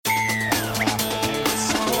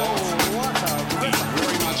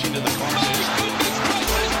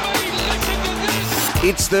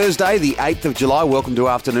It's Thursday, the 8th of July. Welcome to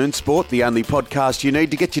Afternoon Sport, the only podcast you need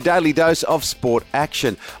to get your daily dose of sport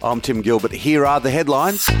action. I'm Tim Gilbert. Here are the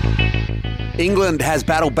headlines. England has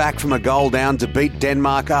battled back from a goal down to beat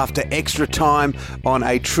Denmark after extra time on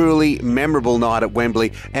a truly memorable night at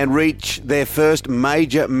Wembley and reach their first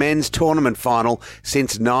major men's tournament final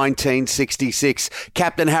since 1966.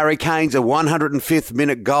 Captain Harry Kane's 105th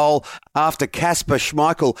minute goal after Kasper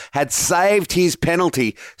Schmeichel had saved his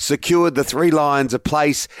penalty secured the Three Lions a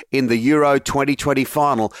place in the Euro 2020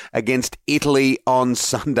 final against Italy on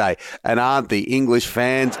Sunday. And aren't the English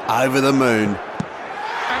fans over the moon?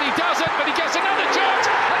 And he does it, but he gets another chance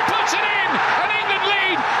and puts it in. And England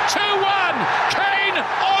lead 2-1. Kane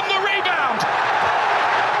on the rebound.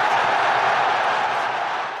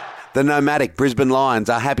 The nomadic Brisbane Lions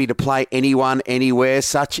are happy to play anyone, anywhere.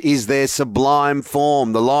 Such is their sublime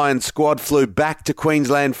form. The Lions squad flew back to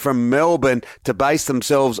Queensland from Melbourne to base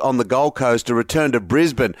themselves on the Gold Coast. A return to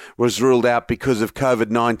Brisbane was ruled out because of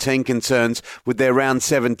COVID-19 concerns, with their round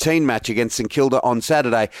 17 match against St Kilda on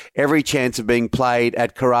Saturday every chance of being played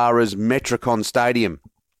at Carrara's Metricon Stadium.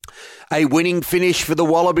 A winning finish for the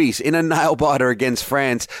Wallabies in a nail-biter against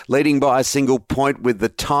France, leading by a single point with the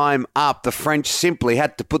time up. The French simply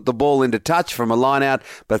had to put the ball into touch from a line-out,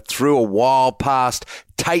 but threw a wild past.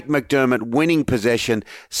 Tate McDermott winning possession.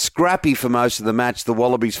 Scrappy for most of the match, the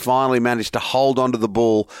Wallabies finally managed to hold onto the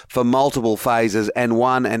ball for multiple phases and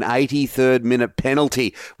won an 83rd minute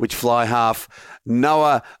penalty, which fly half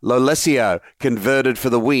Noah Lolesio converted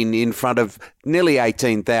for the win in front of nearly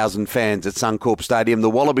 18,000 fans at Suncorp Stadium. The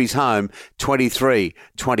Wallabies home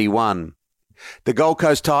 23-21. The Gold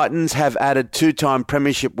Coast Titans have added two-time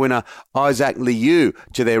premiership winner Isaac Liu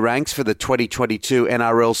to their ranks for the 2022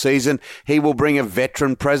 NRL season. He will bring a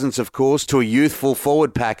veteran presence, of course, to a youthful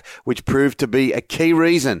forward pack, which proved to be a key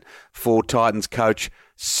reason for Titans coach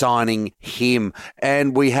signing him.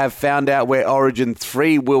 And we have found out where Origin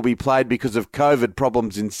 3 will be played because of COVID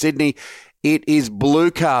problems in Sydney. It is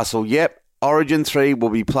Bluecastle. Yep. Origin 3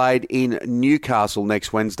 will be played in Newcastle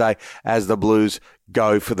next Wednesday as the Blues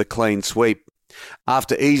go for the clean sweep.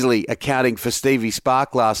 After easily accounting for Stevie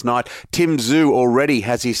Spark last night, Tim Tszyu already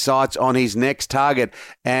has his sights on his next target,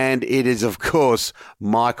 and it is, of course,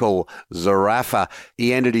 Michael Zarafa.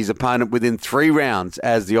 He ended his opponent within 3 rounds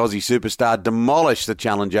as the Aussie superstar demolished the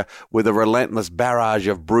challenger with a relentless barrage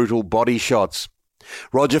of brutal body shots.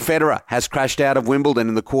 Roger Federer has crashed out of Wimbledon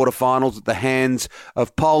in the quarterfinals at the hands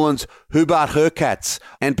of Poland's Hubert Hurkacz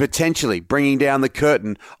and potentially bringing down the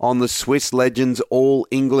curtain on the Swiss legend's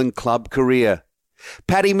All-England club career.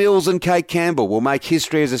 Paddy Mills and Kate Campbell will make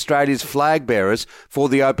history as Australia's flag bearers for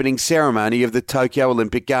the opening ceremony of the Tokyo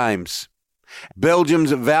Olympic Games.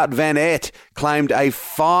 Belgium's Wout van Aert claimed a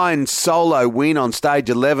fine solo win on stage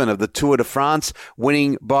 11 of the Tour de France,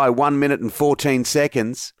 winning by 1 minute and 14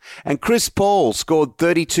 seconds. And Chris Paul scored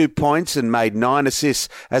 32 points and made 9 assists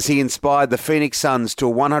as he inspired the Phoenix Suns to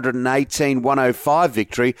a 118-105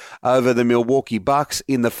 victory over the Milwaukee Bucks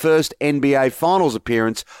in the first NBA Finals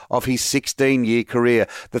appearance of his 16-year career.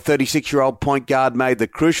 The 36-year-old point guard made the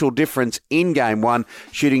crucial difference in Game 1,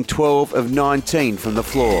 shooting 12 of 19 from the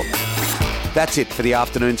floor. That's it for the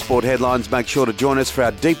Afternoon Sport headlines. Make sure to join us for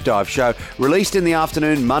our deep dive show, released in the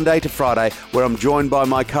afternoon, Monday to Friday, where I'm joined by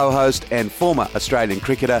my co-host and former Australian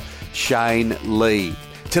cricketer, Shane Lee.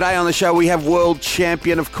 Today on the show, we have world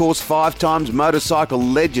champion, of course, 5 times motorcycle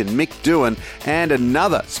legend Mick Doohan, and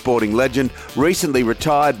another sporting legend, recently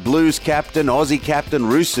retired Blues captain, Aussie captain,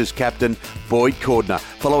 Roosters captain, Boyd Cordner.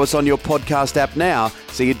 Follow us on your podcast app now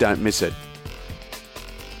so you don't miss it.